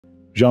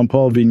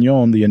Jean-Paul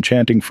Vignon, the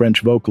enchanting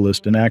French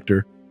vocalist and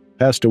actor,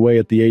 passed away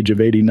at the age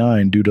of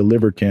 89 due to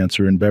liver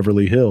cancer in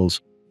Beverly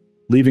Hills,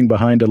 leaving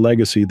behind a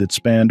legacy that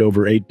spanned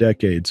over 8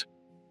 decades.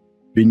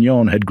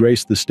 Vignon had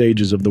graced the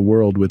stages of the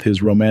world with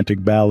his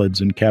romantic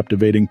ballads and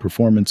captivating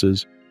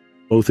performances,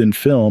 both in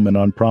film and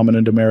on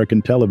prominent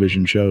American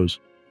television shows.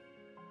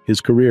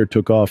 His career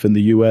took off in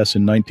the U.S.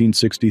 in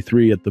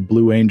 1963 at the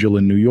Blue Angel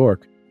in New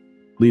York,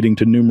 leading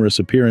to numerous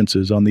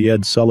appearances on The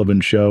Ed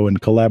Sullivan Show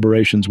and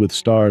collaborations with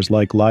stars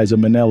like Liza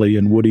Minnelli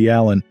and Woody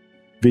Allen.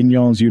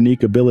 Vignon's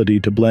unique ability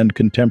to blend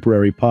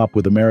contemporary pop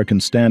with American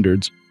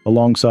standards,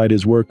 alongside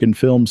his work in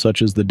films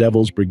such as The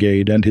Devil's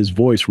Brigade and his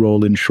voice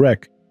role in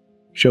SHREK,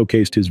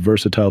 showcased his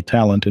versatile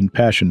talent and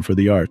passion for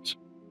the arts.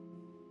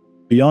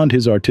 Beyond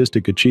his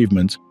artistic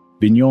achievements,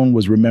 Vignon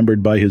was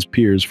remembered by his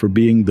peers for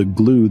being the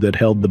glue that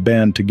held the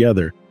band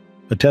together,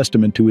 a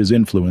testament to his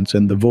influence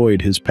and the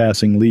void his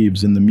passing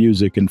leaves in the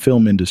music and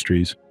film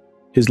industries.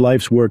 His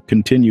life's work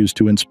continues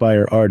to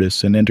inspire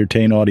artists and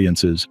entertain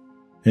audiences,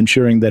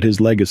 ensuring that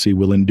his legacy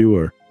will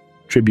endure.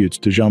 Tributes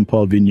to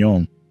Jean-Paul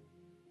Vignon.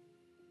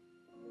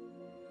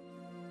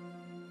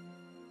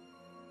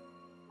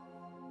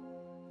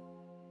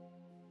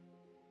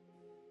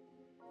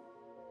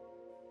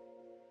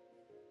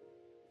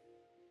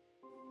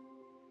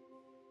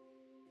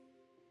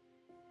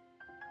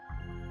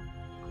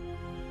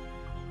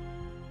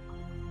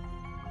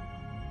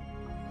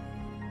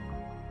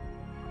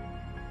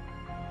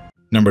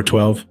 Number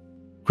 12.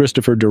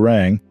 Christopher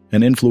Durang,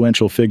 an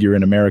influential figure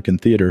in American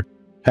theater,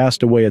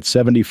 passed away at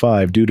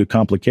 75 due to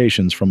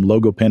complications from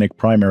logopenic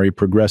primary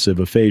progressive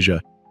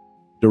aphasia.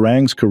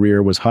 Durang's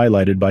career was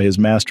highlighted by his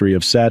mastery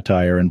of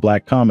satire and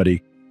black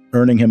comedy,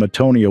 earning him a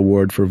Tony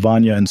Award for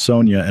Vanya and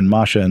Sonia and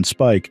Masha and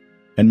Spike,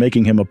 and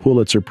making him a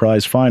Pulitzer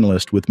Prize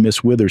finalist with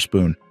Miss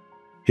Witherspoon.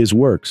 His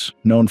works,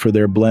 known for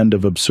their blend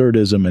of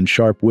absurdism and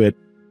sharp wit,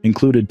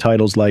 included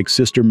titles like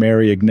Sister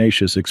Mary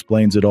Ignatius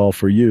Explains It All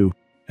for You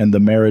and The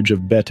Marriage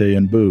of Bette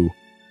and Boo.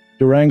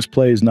 Durang's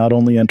plays not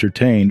only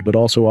entertained but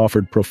also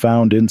offered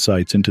profound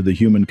insights into the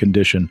human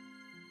condition,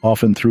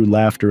 often through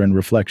laughter and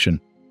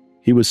reflection.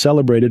 He was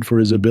celebrated for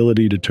his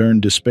ability to turn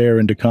despair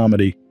into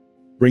comedy,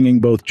 bringing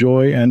both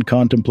joy and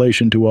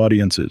contemplation to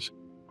audiences.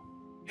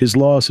 His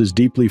loss is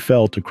deeply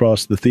felt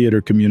across the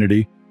theater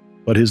community,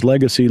 but his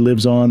legacy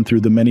lives on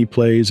through the many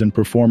plays and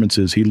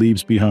performances he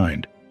leaves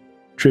behind.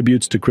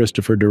 Tributes to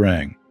Christopher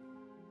Durang.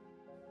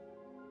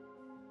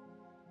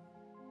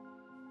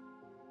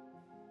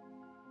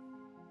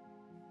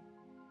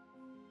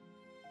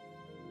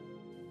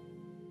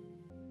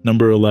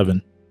 Number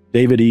 11.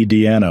 David E.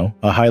 Diano,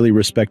 a highly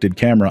respected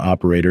camera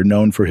operator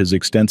known for his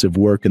extensive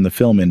work in the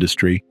film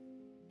industry,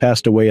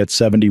 passed away at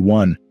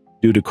 71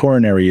 due to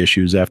coronary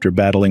issues after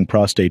battling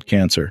prostate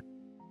cancer.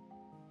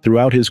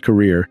 Throughout his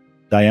career,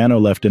 Diano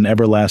left an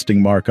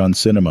everlasting mark on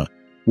cinema,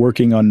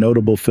 working on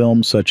notable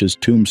films such as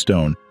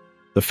Tombstone,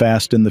 The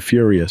Fast and the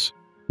Furious,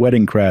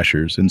 Wedding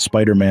Crashers, and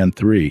Spider-Man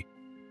 3.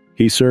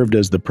 He served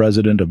as the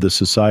president of the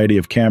Society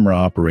of Camera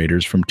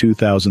Operators from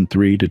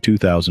 2003 to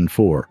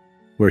 2004.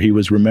 Where he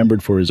was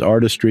remembered for his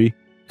artistry,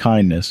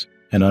 kindness,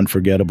 and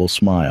unforgettable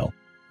smile.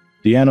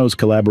 Diano's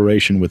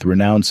collaboration with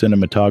renowned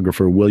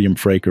cinematographer William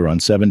Fraker on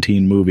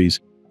 17 movies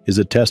is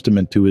a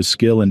testament to his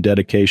skill and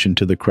dedication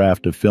to the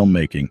craft of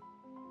filmmaking.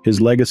 His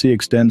legacy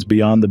extends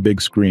beyond the big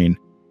screen,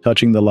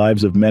 touching the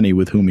lives of many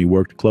with whom he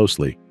worked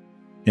closely.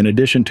 In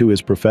addition to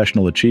his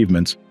professional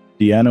achievements,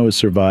 Diano is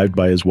survived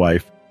by his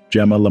wife,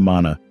 Gemma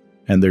Lamanna,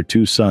 and their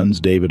 2 sons,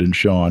 David and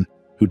Sean,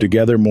 who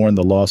together mourn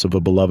the loss of a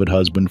beloved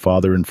husband,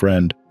 father, and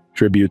friend.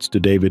 Tributes to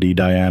David E.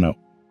 Diano.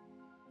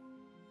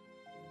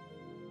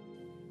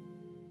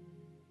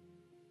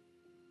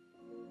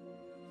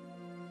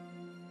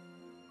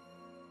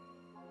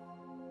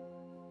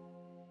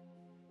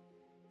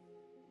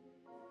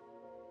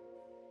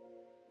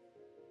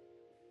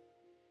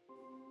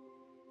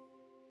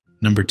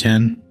 Number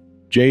 10.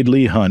 Jade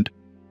Lee Hunt,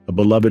 a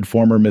beloved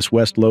former Miss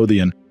West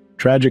Lothian,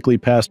 tragically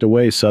passed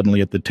away suddenly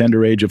at the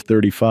tender age of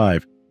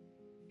 35.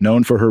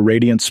 Known for her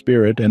radiant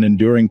spirit and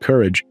enduring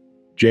courage,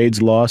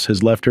 Jade's loss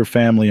has left her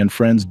family and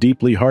friends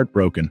deeply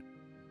heartbroken.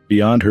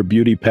 Beyond her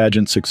beauty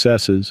pageant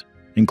successes,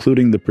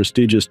 including the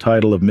prestigious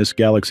title of Miss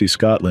Galaxy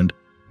Scotland,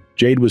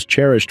 Jade was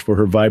cherished for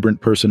her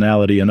vibrant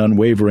personality and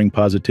unwavering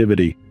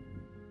positivity.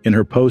 In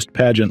her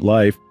post-pageant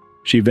life,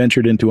 she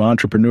ventured into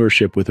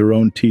entrepreneurship with her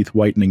own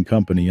teeth-whitening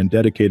company and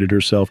dedicated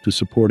herself to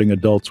supporting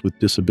adults with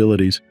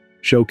disabilities,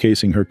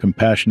 showcasing her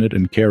compassionate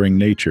and caring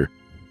nature.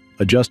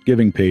 A Just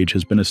Giving page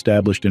has been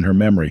established in her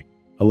memory,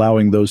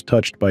 allowing those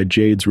touched by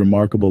Jade's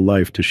remarkable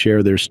life to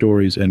share their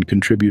stories and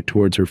contribute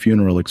towards her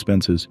funeral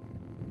expenses.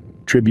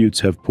 Tributes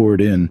have poured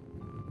in,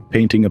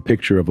 painting a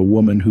picture of a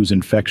woman whose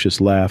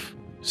infectious laugh,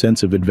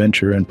 sense of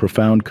adventure, and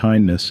profound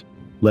kindness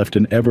left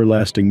an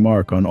everlasting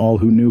mark on all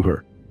who knew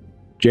her.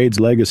 Jade's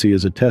legacy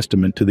is a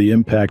testament to the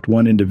impact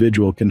one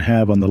individual can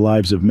have on the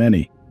lives of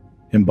many,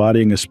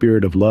 embodying a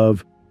spirit of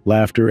love,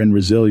 laughter, and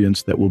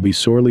resilience that will be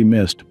sorely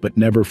missed but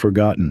never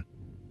forgotten.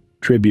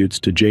 Tributes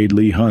to Jade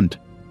Lee Hunt.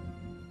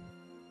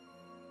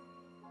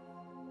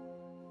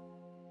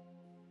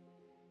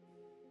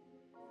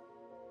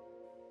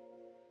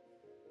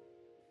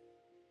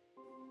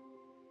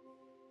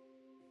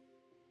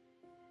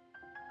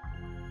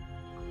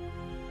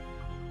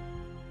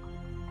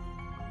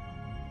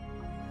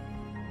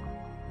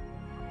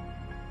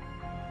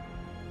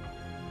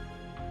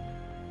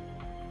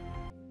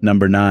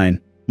 Number 9.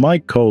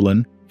 Mike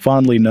Colon,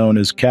 fondly known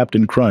as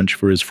Captain Crunch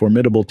for his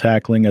formidable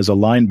tackling as a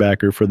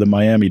linebacker for the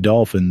Miami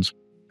Dolphins,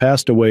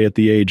 passed away at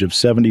the age of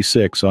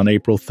 76 on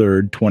April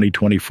 3,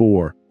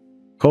 2024.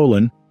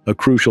 Colon, a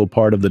crucial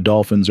part of the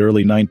Dolphins'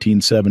 early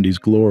 1970s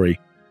glory,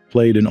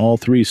 played in all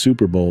 3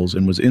 Super Bowls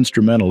and was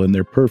instrumental in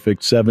their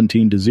perfect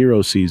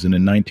 17-0 season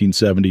in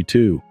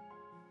 1972.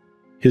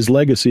 His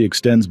legacy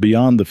extends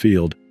beyond the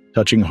field,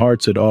 touching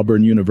hearts at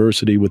Auburn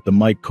University with the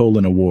Mike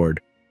Colon Award,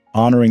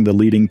 honoring the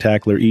leading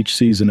tackler each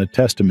season, a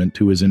testament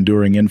to his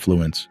enduring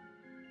influence.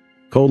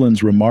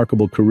 Colon's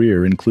remarkable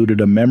career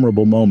included a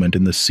memorable moment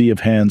in the Sea of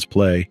Hands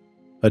play,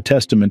 a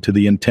testament to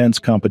the intense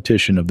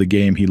competition of the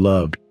game he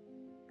loved.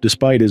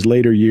 Despite his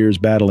later years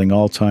battling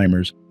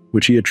Alzheimer's,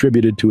 which he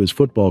attributed to his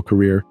football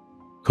career,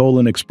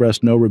 Colon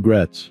expressed no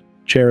regrets,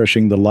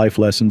 cherishing the life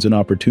lessons and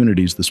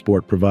opportunities the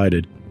sport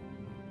provided.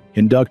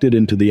 Inducted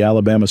into the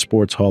Alabama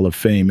Sports Hall of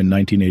Fame in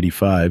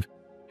 1985,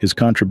 his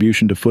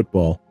contribution to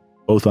football,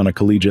 both on a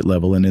collegiate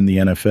level and in the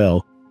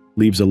NFL,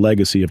 leaves a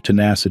legacy of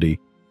tenacity,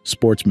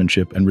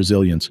 sportsmanship, and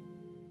resilience.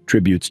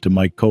 Tributes to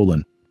Mike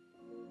Colon.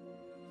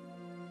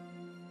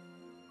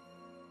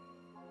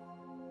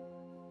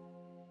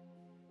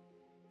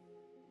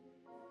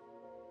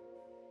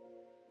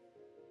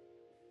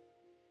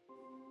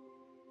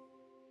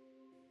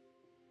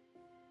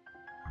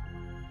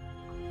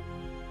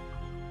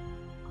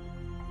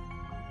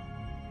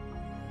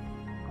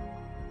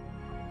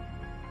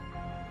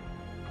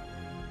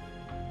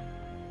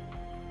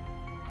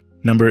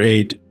 Number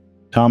 8.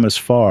 Thomas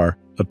Farr,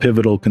 a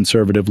pivotal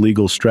conservative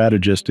legal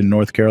strategist in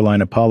North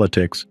Carolina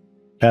politics,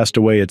 passed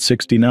away at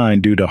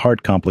 69 due to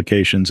heart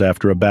complications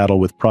after a battle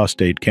with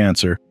prostate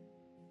cancer.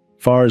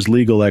 Farr's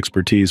legal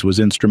expertise was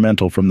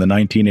instrumental from the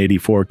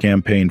 1984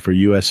 campaign for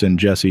U.S. Sen.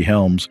 Jesse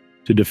Helms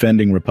to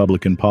defending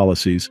Republican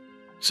policies,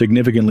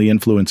 significantly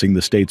influencing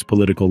the state's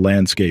political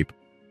landscape.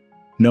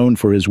 Known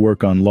for his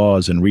work on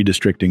laws and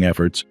redistricting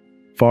efforts,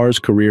 Farr's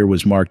career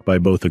was marked by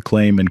both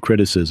acclaim and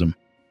criticism.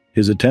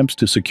 His attempts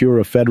to secure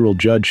a federal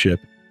judgeship,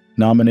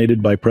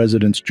 nominated by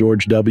Presidents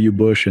George W.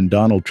 Bush and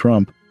Donald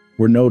Trump,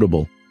 were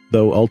notable,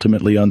 though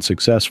ultimately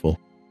unsuccessful,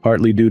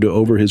 partly due to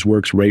over his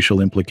work's racial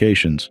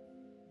implications.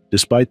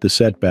 Despite the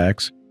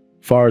setbacks,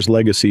 Farr's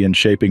legacy in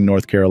shaping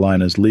North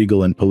Carolina's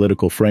legal and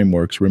political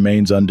frameworks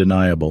remains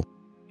undeniable.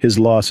 His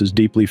loss is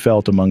deeply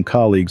felt among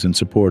colleagues and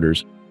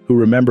supporters, who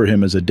remember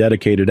him as a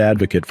dedicated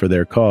advocate for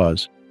their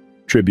cause.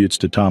 Tributes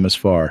to Thomas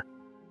Farr.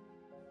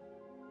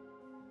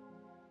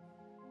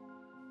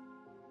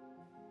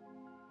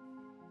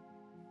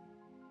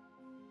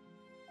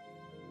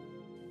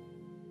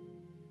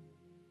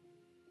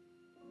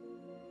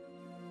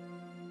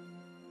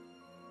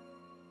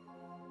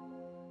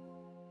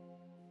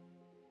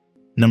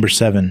 Number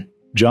 7.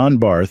 John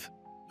Barth,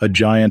 a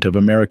giant of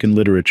American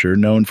literature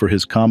known for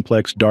his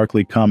complex,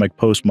 darkly comic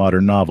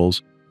postmodern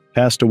novels,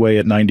 passed away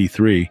at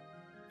 93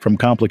 from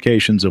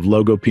complications of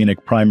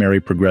logopenic primary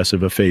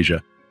progressive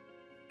aphasia.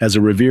 As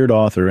a revered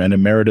author and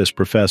emeritus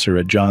professor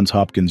at Johns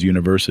Hopkins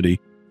University,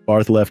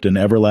 Barth left an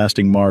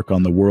everlasting mark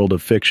on the world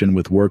of fiction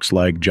with works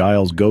like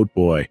Giles Goat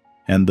Boy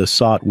and The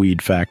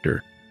Sotweed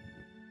Factor.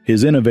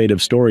 His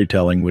innovative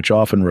storytelling, which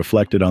often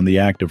reflected on the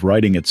act of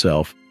writing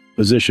itself,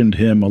 positioned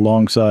him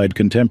alongside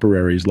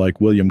contemporaries like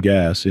William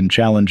Gass in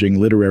challenging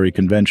literary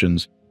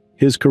conventions.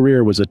 His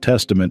career was a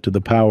testament to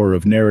the power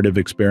of narrative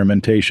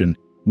experimentation,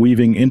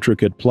 weaving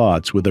intricate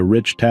plots with a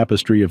rich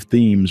tapestry of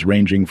themes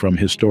ranging from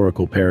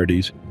historical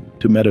parodies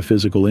to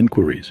metaphysical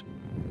inquiries.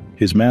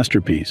 His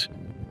masterpiece,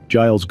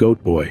 Giles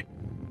Goat Boy,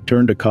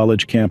 turned a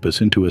college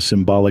campus into a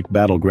symbolic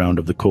battleground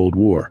of the Cold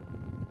War,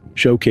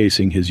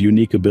 showcasing his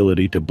unique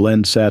ability to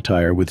blend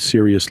satire with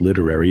serious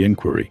literary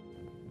inquiry.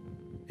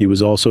 He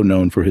was also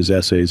known for his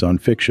essays on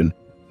fiction,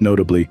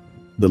 notably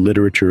The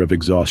Literature of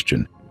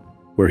Exhaustion,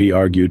 where he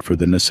argued for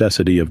the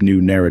necessity of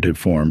new narrative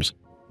forms,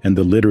 and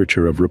The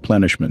Literature of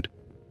Replenishment,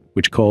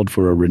 which called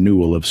for a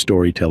renewal of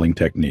storytelling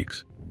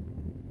techniques.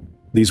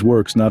 These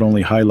works not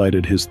only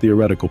highlighted his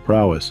theoretical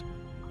prowess,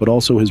 but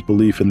also his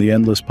belief in the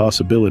endless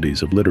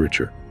possibilities of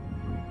literature.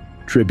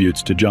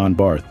 Tributes to John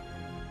Barth.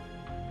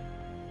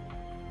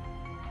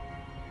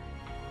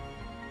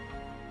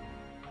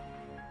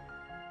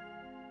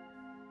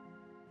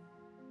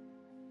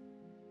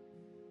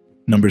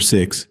 Number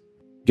 6.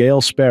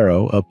 Gail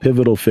Sparrow, a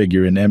pivotal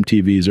figure in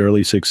MTV's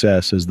early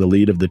success as the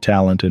lead of the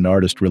talent and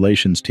artist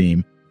relations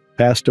team,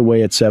 passed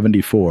away at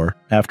 74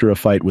 after a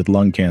fight with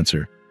lung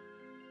cancer.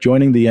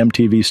 Joining the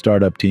MTV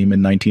startup team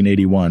in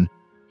 1981,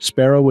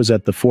 Sparrow was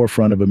at the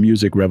forefront of a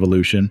music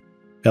revolution,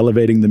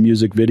 elevating the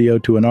music video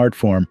to an art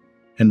form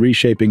and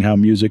reshaping how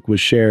music was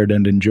shared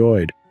and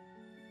enjoyed.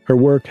 Her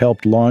work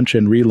helped launch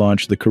and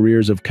relaunch the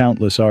careers of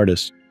countless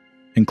artists,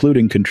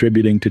 including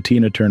contributing to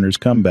Tina Turner's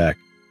comeback.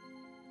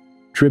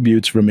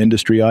 Tributes from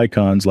industry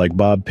icons like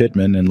Bob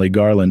Pittman and Lee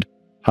Garland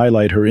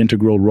highlight her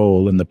integral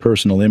role and the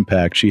personal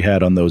impact she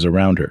had on those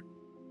around her.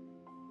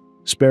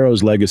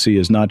 Sparrow's legacy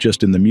is not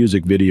just in the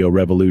music video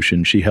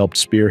revolution she helped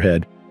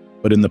spearhead,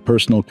 but in the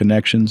personal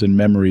connections and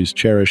memories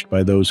cherished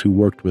by those who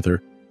worked with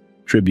her.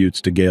 Tributes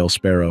to Gail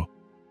Sparrow.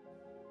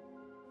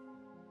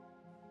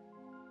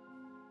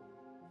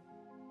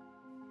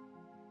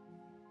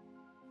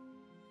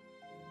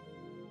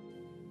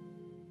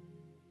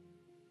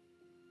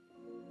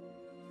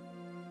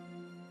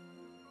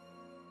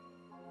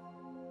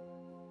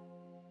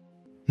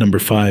 Number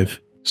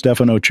 5.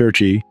 Stefano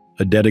Cerci,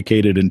 a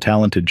dedicated and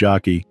talented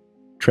jockey,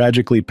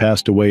 tragically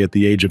passed away at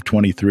the age of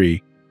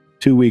 23,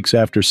 2 weeks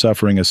after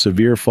suffering a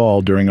severe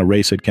fall during a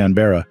race at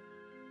Canberra.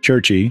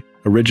 Cerci,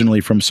 originally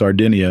from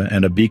Sardinia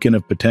and a beacon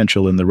of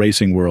potential in the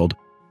racing world,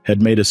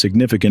 had made a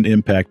significant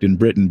impact in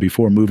Britain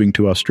before moving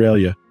to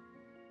Australia.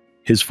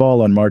 His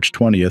fall on March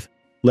 20th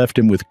left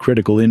him with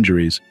critical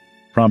injuries,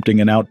 prompting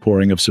an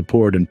outpouring of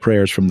support and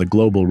prayers from the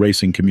global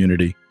racing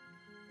community.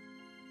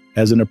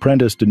 As an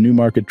apprentice to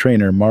Newmarket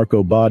trainer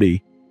Marco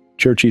Botti,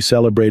 Cerci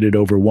celebrated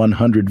over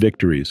 100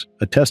 victories,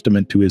 a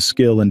testament to his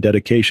skill and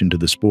dedication to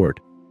the sport.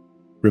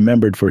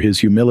 Remembered for his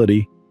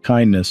humility,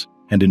 kindness,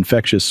 and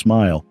infectious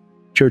smile,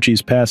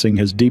 Cerci's passing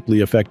has deeply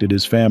affected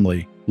his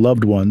family,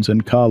 loved ones,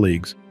 and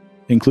colleagues,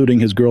 including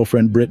his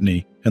girlfriend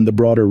Brittany and the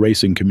broader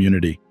racing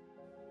community.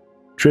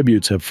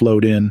 Tributes have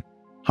flowed in,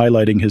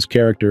 highlighting his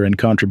character and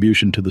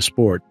contribution to the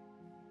sport,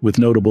 with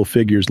notable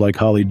figures like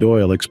Holly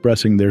Doyle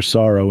expressing their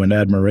sorrow and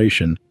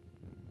admiration.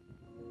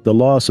 The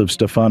loss of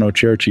Stefano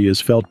Cerci is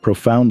felt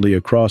profoundly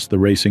across the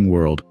racing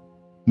world,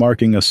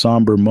 marking a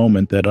somber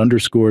moment that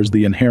underscores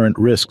the inherent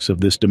risks of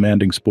this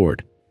demanding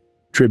sport.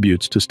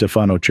 Tributes to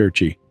Stefano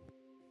Cerci.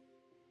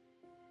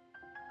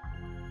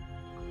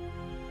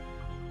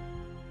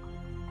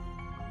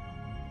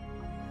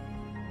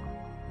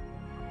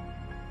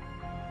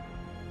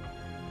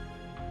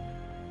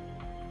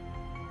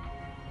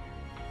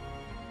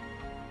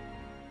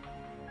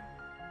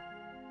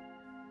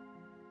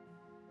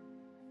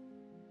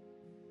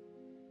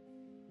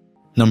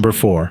 Number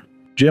 4.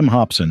 Jim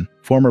Hopson,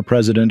 former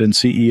president and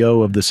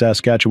CEO of the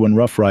Saskatchewan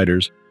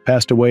Roughriders,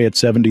 passed away at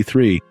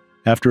 73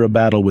 after a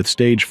battle with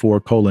stage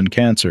 4 colon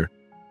cancer.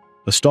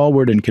 A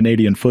stalwart in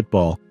Canadian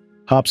football,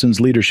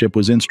 Hopson's leadership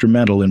was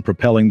instrumental in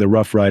propelling the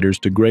Roughriders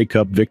to Grey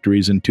Cup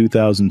victories in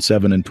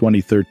 2007 and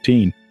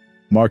 2013,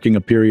 marking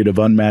a period of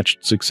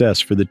unmatched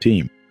success for the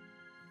team.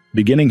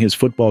 Beginning his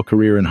football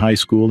career in high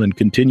school and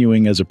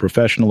continuing as a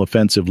professional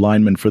offensive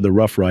lineman for the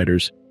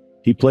Roughriders,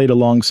 he played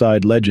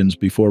alongside legends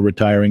before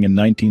retiring in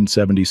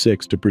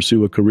 1976 to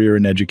pursue a career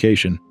in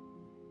education.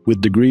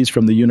 With degrees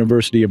from the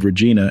University of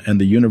Regina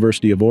and the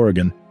University of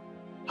Oregon,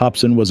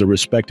 Hopson was a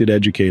respected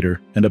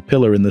educator and a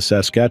pillar in the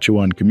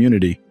Saskatchewan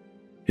community.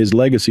 His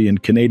legacy in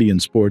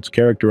Canadian sports,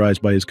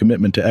 characterized by his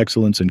commitment to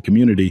excellence and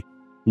community,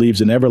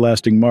 leaves an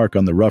everlasting mark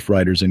on the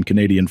Roughriders in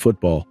Canadian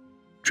football.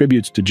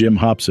 Tributes to Jim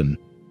Hopson.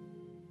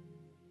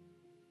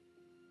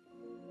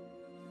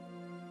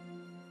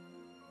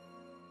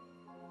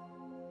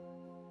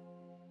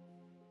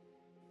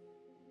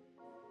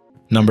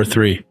 Number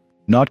 3.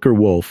 Notker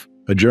Wolf,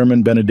 a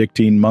German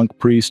Benedictine monk,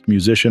 priest,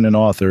 musician, and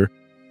author,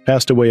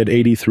 passed away at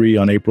 83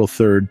 on April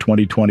 3,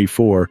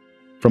 2024,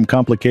 from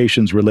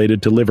complications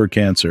related to liver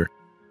cancer.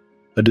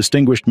 A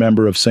distinguished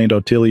member of St.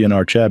 Ottilian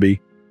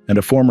Archabbey and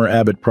a former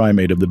abbot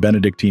primate of the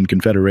Benedictine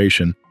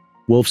Confederation,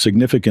 Wolf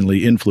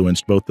significantly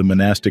influenced both the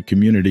monastic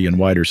community and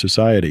wider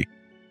society.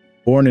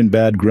 Born in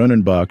Bad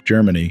Grunenbach,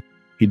 Germany,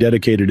 he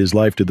dedicated his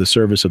life to the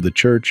service of the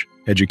church,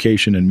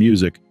 education, and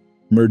music,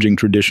 merging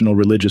traditional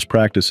religious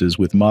practices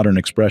with modern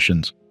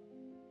expressions.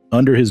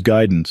 Under his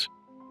guidance,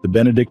 the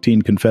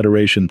Benedictine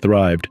Confederation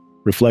thrived,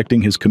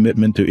 reflecting his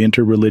commitment to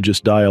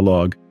interreligious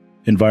dialogue,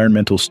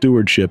 environmental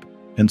stewardship,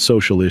 and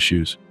social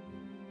issues.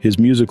 His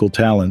musical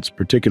talents,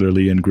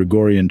 particularly in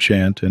Gregorian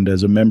chant and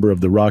as a member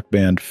of the rock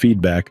band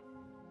Feedback,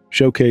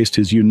 showcased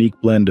his unique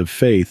blend of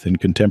faith and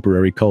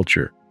contemporary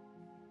culture.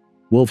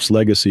 Wolf's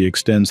legacy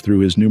extends through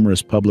his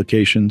numerous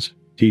publications,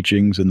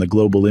 teachings, and the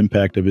global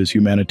impact of his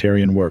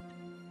humanitarian work,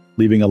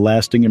 leaving a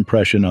lasting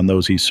impression on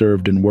those he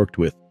served and worked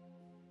with.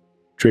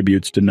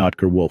 Tributes to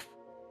Notker Wolf.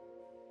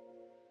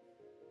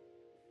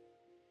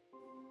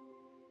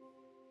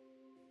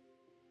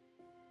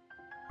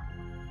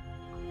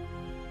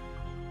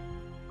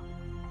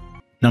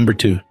 Number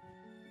 2.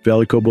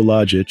 Veljko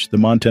Bulajic, the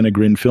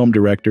Montenegrin film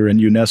director and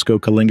UNESCO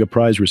Kalinga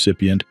Prize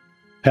recipient,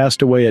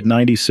 passed away at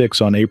 96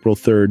 on April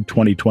 3,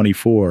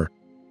 2024.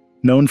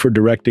 Known for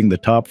directing the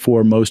top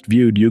 4 most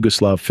viewed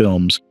Yugoslav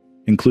films,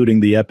 including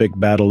the epic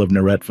Battle of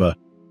Neretva,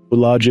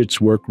 Bulajic's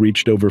work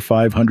reached over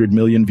 500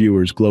 million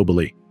viewers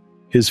globally.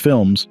 His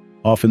films,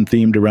 often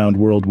themed around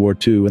World War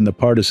II and the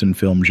partisan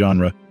film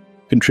genre,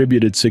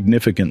 contributed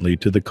significantly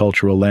to the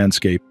cultural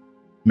landscape,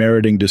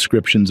 meriting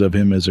descriptions of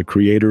him as a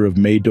creator of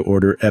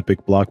made-to-order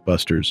epic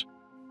blockbusters.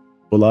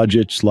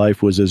 Bulajic's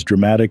life was as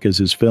dramatic as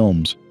his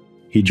films.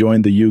 He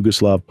joined the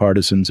Yugoslav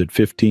partisans at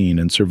 15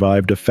 and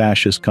survived a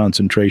fascist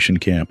concentration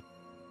camp.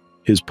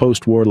 His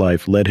post-war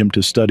life led him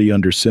to study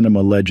under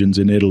cinema legends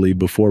in Italy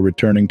before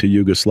returning to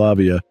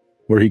Yugoslavia,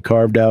 where he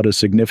carved out a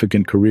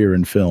significant career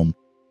in film.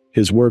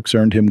 His works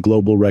earned him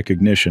global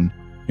recognition,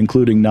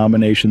 including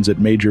nominations at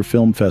major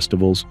film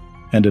festivals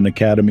and an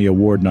Academy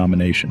Award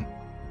nomination.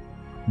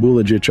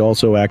 Bulajic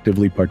also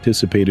actively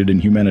participated in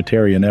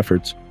humanitarian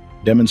efforts,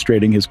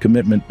 demonstrating his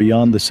commitment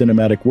beyond the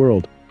cinematic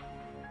world.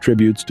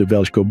 Tributes to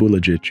Veljko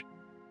Bulajic.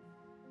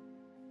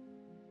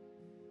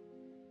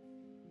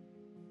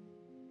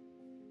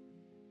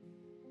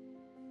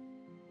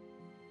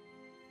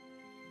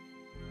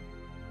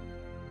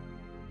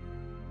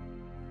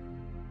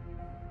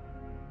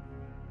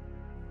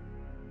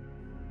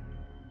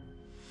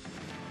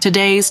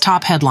 Today's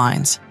top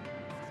headlines.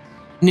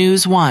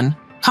 News 1.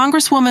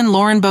 Congresswoman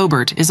Lauren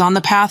Boebert is on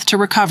the path to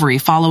recovery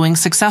following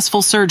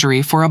successful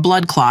surgery for a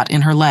blood clot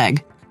in her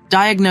leg,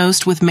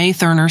 diagnosed with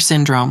May-Thurner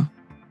syndrome.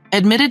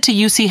 Admitted to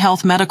UC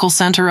Health Medical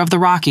Center of the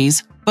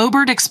Rockies,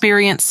 Boebert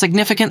experienced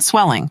significant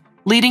swelling,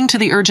 leading to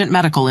the urgent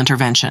medical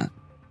intervention.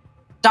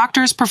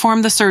 Doctors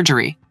performed the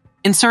surgery,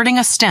 inserting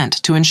a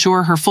stent to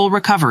ensure her full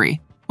recovery,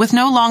 with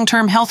no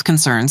long-term health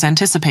concerns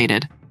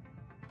anticipated.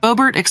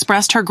 Boebert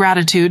expressed her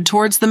gratitude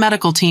towards the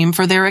medical team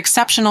for their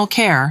exceptional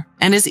care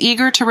and is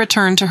eager to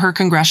return to her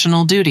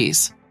congressional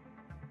duties.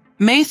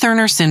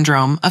 May-Thurner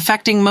syndrome,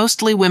 affecting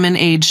mostly women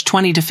aged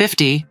 20 to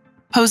 50,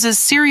 poses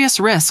serious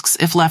risks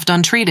if left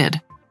untreated.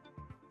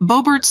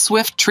 Boebert's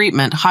swift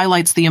treatment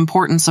highlights the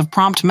importance of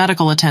prompt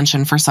medical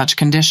attention for such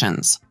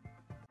conditions.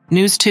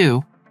 News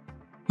 2.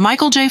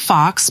 Michael J.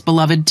 Fox,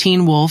 beloved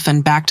Teen Wolf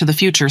and Back to the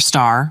Future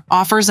star,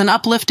 offers an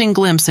uplifting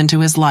glimpse into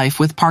his life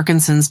with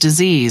Parkinson's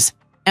disease,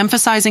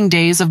 emphasizing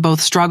days of both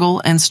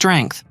struggle and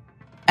strength.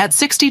 At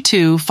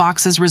 62,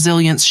 Fox's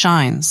resilience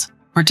shines,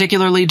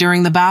 particularly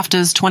during the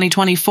BAFTAs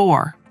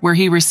 2024, where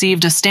he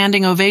received a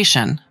standing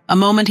ovation, a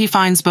moment he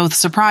finds both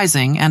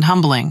surprising and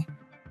humbling.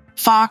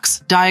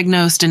 Fox,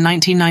 diagnosed in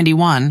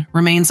 1991,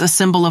 remains a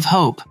symbol of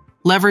hope,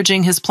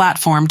 leveraging his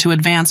platform to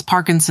advance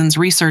Parkinson's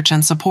research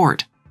and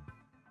support.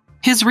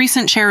 His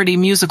recent charity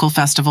musical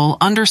festival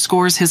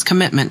underscores his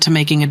commitment to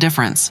making a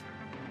difference.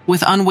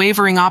 With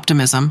unwavering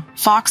optimism,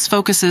 Fox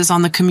focuses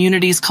on the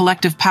community's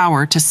collective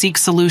power to seek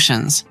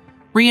solutions,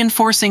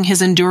 reinforcing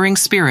his enduring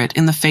spirit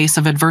in the face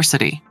of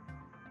adversity.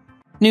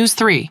 News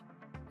 3.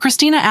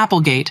 Christina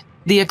Applegate,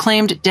 the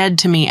acclaimed Dead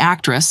to Me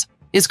actress,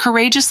 is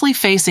courageously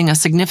facing a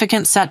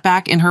significant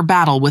setback in her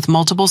battle with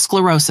multiple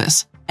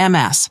sclerosis,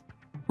 MS,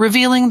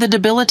 revealing the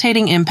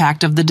debilitating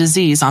impact of the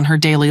disease on her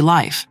daily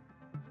life.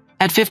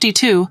 At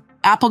 52,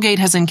 Applegate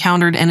has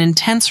encountered an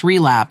intense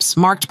relapse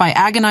marked by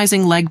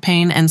agonizing leg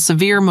pain and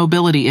severe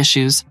mobility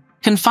issues,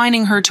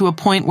 confining her to a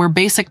point where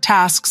basic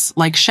tasks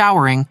like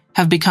showering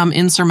have become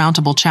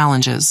insurmountable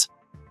challenges.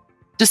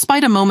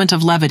 Despite a moment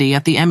of levity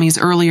at the Emmys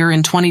earlier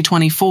in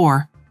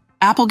 2024,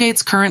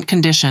 Applegate's current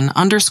condition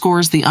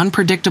underscores the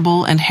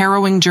unpredictable and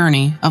harrowing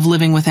journey of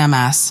living with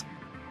MS.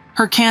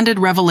 Her candid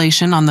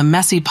revelation on the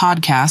Messy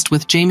podcast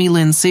with Jamie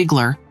Lynn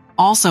Sigler,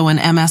 also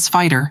an MS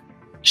fighter,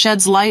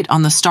 sheds light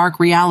on the stark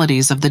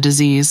realities of the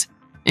disease,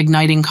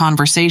 igniting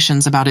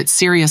conversations about its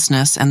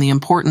seriousness and the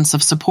importance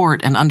of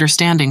support and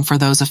understanding for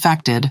those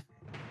affected.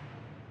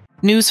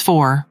 News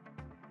 4.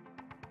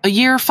 A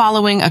year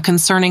following a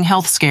concerning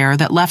health scare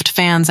that left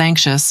fans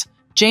anxious,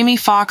 Jamie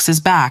Foxx is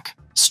back,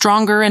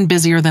 stronger and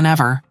busier than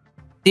ever.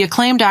 The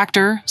acclaimed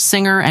actor,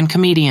 singer, and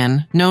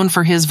comedian, known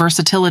for his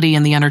versatility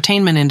in the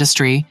entertainment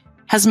industry,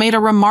 has made a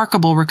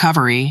remarkable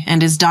recovery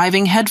and is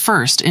diving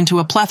headfirst into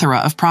a plethora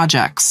of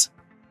projects.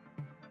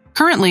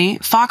 Currently,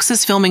 Fox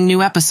is filming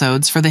new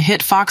episodes for the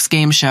hit Fox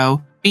game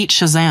show, Beat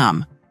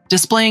Shazam,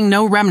 displaying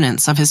no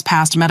remnants of his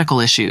past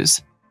medical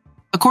issues.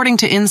 According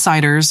to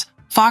insiders,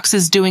 Fox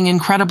is doing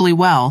incredibly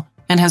well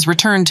and has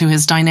returned to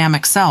his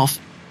dynamic self,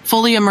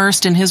 fully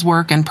immersed in his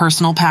work and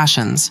personal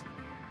passions.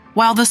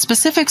 While the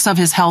specifics of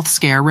his health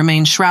scare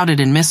remain shrouded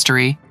in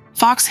mystery,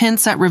 Fox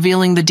hints at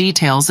revealing the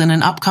details in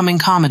an upcoming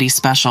comedy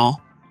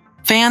special.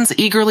 Fans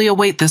eagerly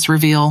await this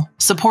reveal,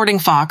 supporting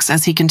Fox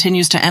as he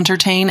continues to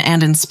entertain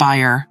and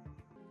inspire.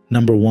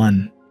 Number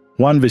 1.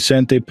 Juan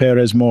Vicente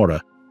Perez Mora,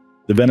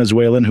 the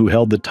Venezuelan who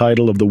held the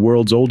title of the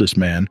world's oldest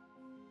man,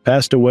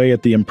 passed away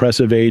at the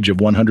impressive age of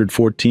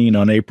 114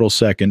 on April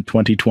 2,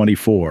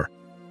 2024.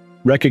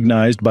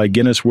 Recognized by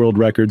Guinness World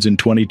Records in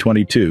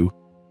 2022,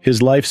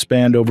 his life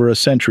spanned over a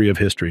century of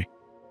history,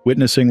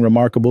 witnessing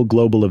remarkable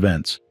global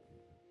events.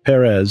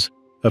 Perez,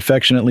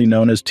 affectionately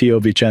known as Tio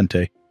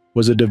Vicente,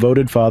 was a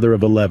devoted father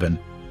of 11,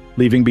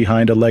 leaving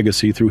behind a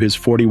legacy through his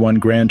 41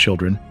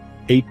 grandchildren,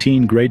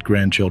 18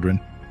 great-grandchildren,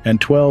 and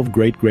 12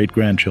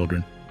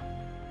 great-great-grandchildren.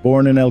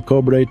 Born in El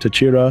Cobre,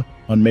 Táchira,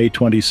 on May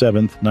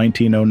 27,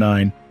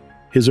 1909,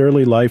 his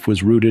early life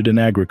was rooted in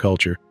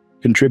agriculture,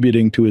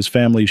 contributing to his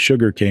family's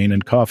sugarcane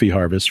and coffee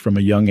harvests from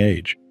a young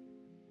age.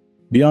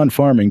 Beyond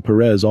farming,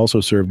 Perez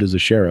also served as a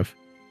sheriff,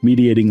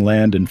 mediating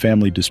land and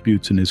family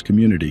disputes in his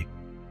community.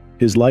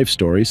 His life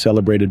story,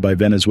 celebrated by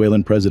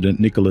Venezuelan President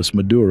Nicolas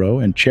Maduro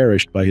and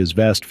cherished by his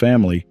vast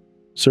family,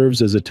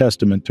 serves as a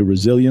testament to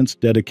resilience,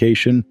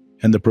 dedication,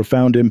 and the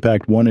profound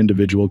impact one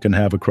individual can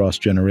have across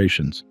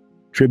generations.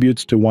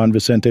 Tributes to Juan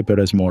Vicente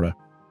Perez Mora.